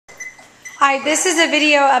Hi, this is a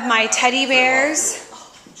video of my teddy bears.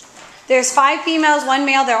 There's 5 females, 1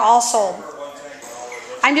 male, they're all sold.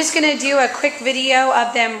 I'm just going to do a quick video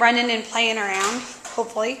of them running and playing around,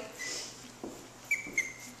 hopefully.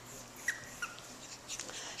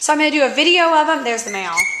 So I'm going to do a video of them. There's the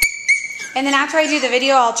male. And then after I do the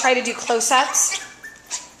video, I'll try to do close-ups.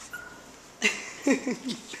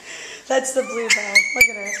 That's the bluebell. Look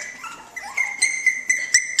at her.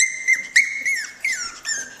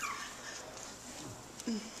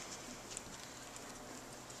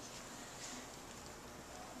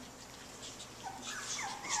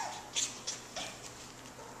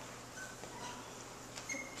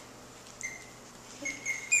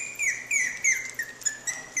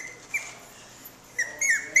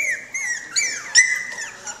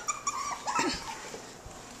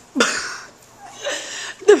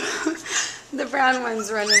 The brown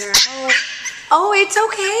one's running around. Oh, it's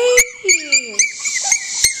okay.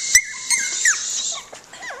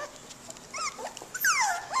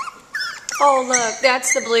 Oh, look,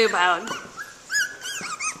 that's the blue bone.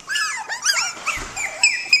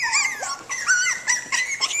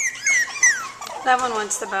 That one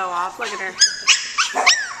wants the bow off. Look at her.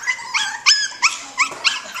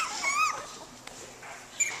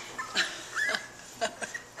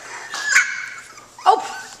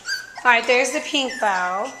 All right, there's the pink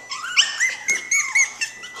bow.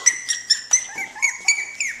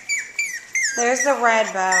 There's the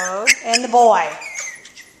red bow and the boy.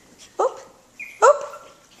 Oop, oop.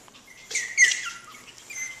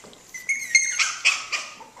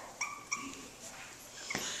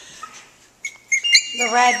 The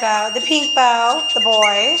red bow, the pink bow, the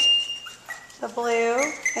boy, the blue,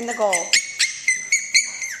 and the gold.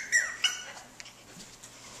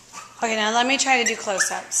 Okay, now let me try to do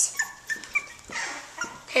close-ups.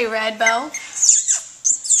 Okay, red bow,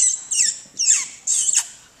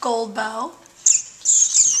 gold bow,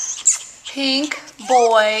 pink,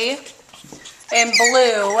 boy, and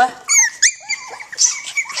blue,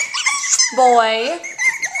 boy,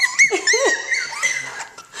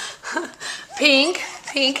 pink,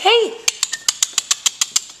 hey,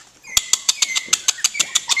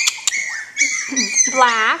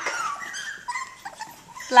 black,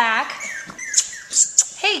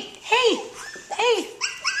 hey,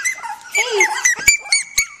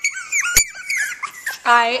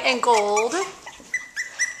 eye and gold,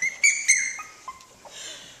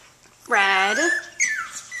 red,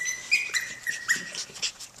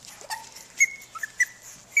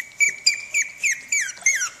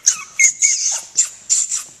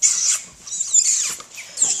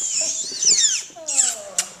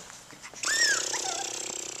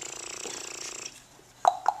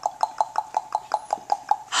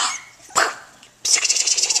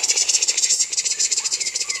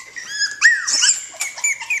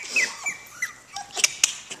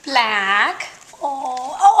 black.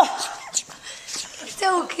 Oh, it's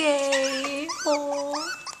okay. Oh.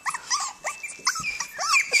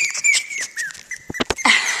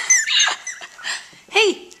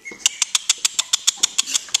 Hey,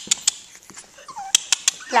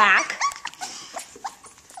 black.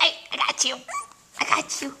 Hey, I got you.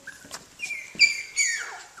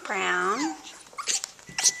 Brown.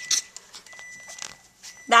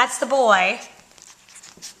 That's the boy.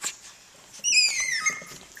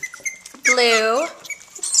 Blue.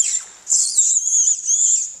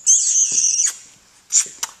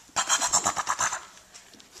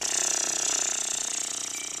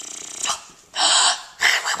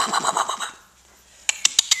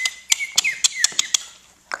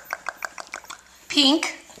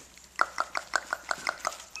 Pink.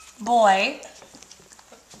 Boy.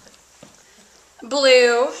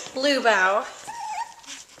 Blue bow.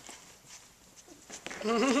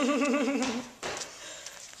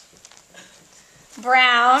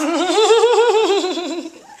 Brown.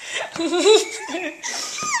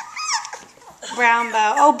 Brown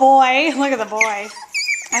bow. Oh boy, look at the boy.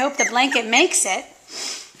 I hope the blanket makes it.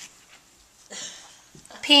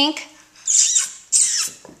 Pink.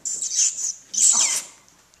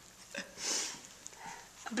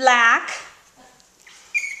 Black.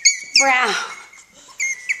 Brown.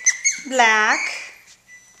 Black.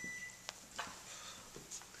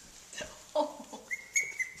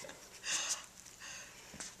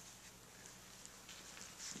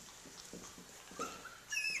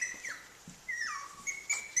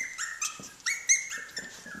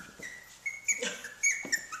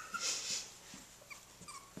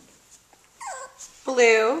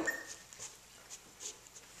 Blue,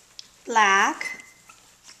 black,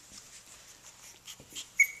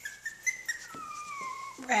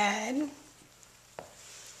 red,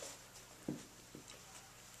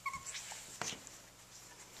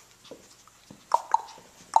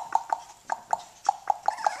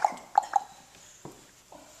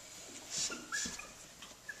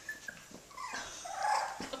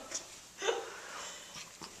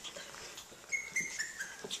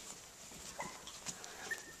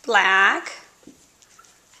 black.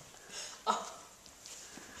 All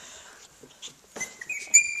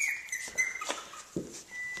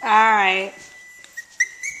right.